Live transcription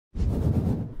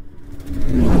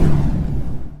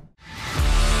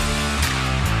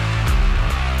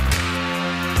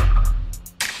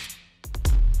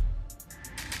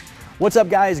What's up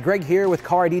guys, Greg here with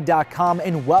Carid.com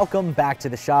and welcome back to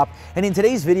the shop. And in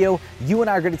today's video, you and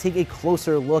I are going to take a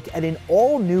closer look at an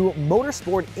all-new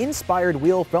motorsport inspired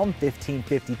wheel from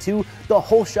 1552, the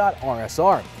Holeshot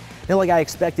RSR. Now, like I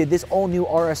expected, this all-new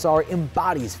RSR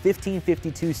embodies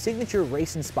 1552's signature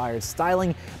race-inspired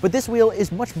styling, but this wheel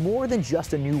is much more than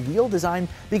just a new wheel design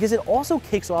because it also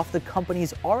kicks off the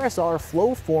company's RSR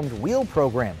flow-formed wheel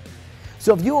program.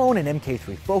 So if you own an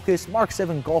MK3 Focus, Mark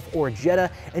 7 Golf or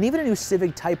Jetta, and even a new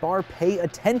Civic Type R, pay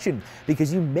attention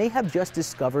because you may have just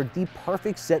discovered the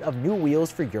perfect set of new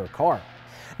wheels for your car.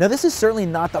 Now, this is certainly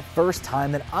not the first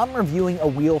time that I'm reviewing a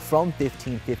wheel from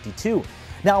 1552.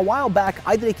 Now, a while back,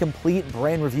 I did a complete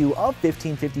brand review of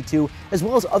 1552, as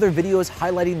well as other videos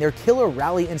highlighting their killer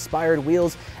rally-inspired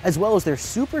wheels, as well as their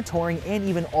super touring and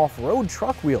even off-road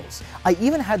truck wheels. I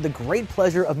even had the great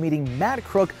pleasure of meeting Matt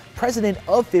Crook, president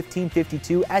of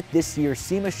 1552, at this year's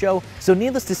SEMA show. So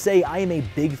needless to say, I am a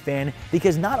big fan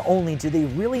because not only do they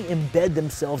really embed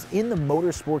themselves in the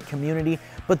motorsport community,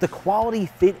 but the quality,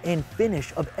 fit, and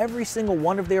finish of every single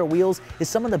one of their wheels is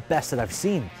some of the best that I've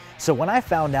seen. So when I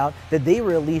found out that they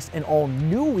released an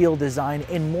all-new wheel design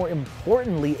and, more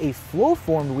importantly, a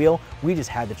flow-formed wheel, we just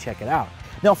had to check it out.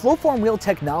 Now, flow-form wheel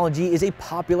technology is a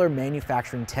popular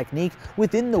manufacturing technique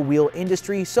within the wheel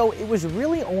industry, so it was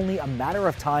really only a matter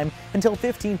of time until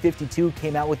 1552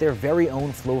 came out with their very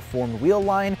own flow-formed wheel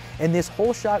line, and this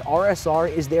Holeshot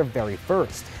RSR is their very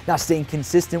first. Now, staying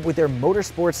consistent with their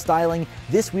motorsport styling,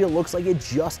 this wheel looks like it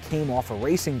just came off a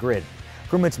racing grid.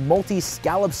 From its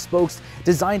multi-scallop spokes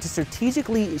designed to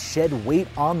strategically shed weight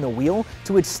on the wheel,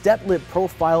 to its step-lip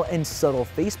profile and subtle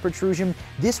face protrusion,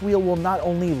 this wheel will not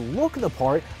only look the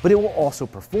part, but it will also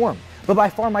perform. But by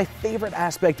far my favorite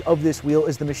aspect of this wheel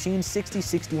is the machine's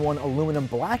 6061 aluminum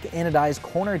black anodized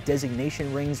corner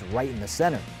designation rings right in the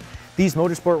center. These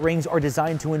motorsport rings are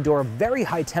designed to endure very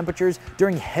high temperatures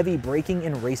during heavy braking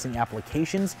and racing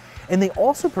applications, and they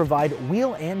also provide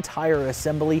wheel and tire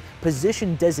assembly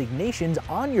position designations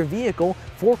on your vehicle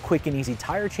for quick and easy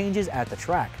tire changes at the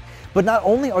track. But not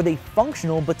only are they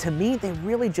functional, but to me, they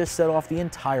really just set off the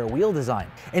entire wheel design.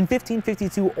 And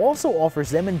 1552 also offers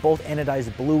them in both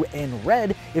anodized blue and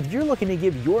red if you're looking to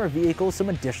give your vehicle some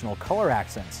additional color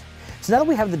accents. So now that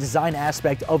we have the design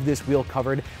aspect of this wheel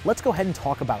covered, let's go ahead and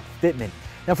talk about fitment.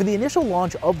 Now, for the initial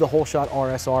launch of the Holeshot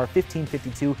RSR,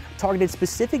 1552 targeted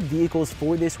specific vehicles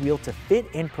for this wheel to fit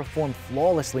and perform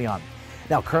flawlessly on.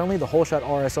 Now, currently the Holeshot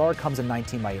RSR comes in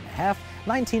 19x8.5,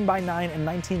 19x9, and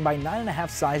 19x9.5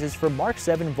 sizes for Mark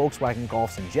 7 Volkswagen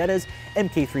Golfs and Jettas,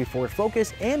 MK3 Ford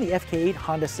Focus, and the FK8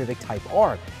 Honda Civic Type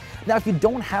R. Now, if you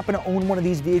don't happen to own one of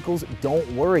these vehicles, don't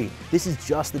worry. This is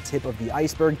just the tip of the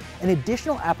iceberg, and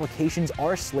additional applications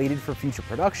are slated for future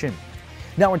production.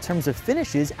 Now, in terms of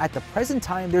finishes, at the present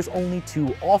time, there's only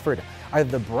two offered, either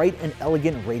the bright and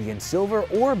elegant radiant silver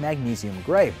or magnesium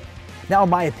gray. Now, in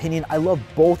my opinion, I love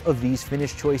both of these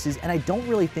finish choices, and I don't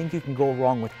really think you can go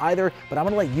wrong with either, but I'm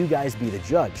going to let you guys be the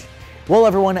judge. Well,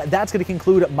 everyone, that's going to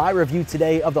conclude my review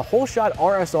today of the Holeshot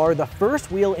RSR, the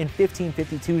first wheel in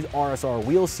 1552's RSR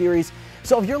wheel series.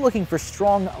 So if you're looking for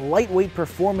strong, lightweight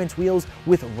performance wheels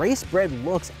with race-bred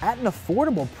looks at an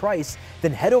affordable price,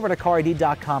 then head over to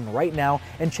Carid.com right now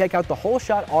and check out the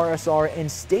Holeshot RSR,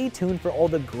 and stay tuned for all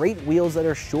the great wheels that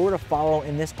are sure to follow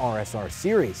in this RSR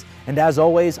series. And as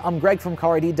always, I'm Greg from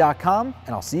Carid.com,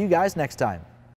 and I'll see you guys next time.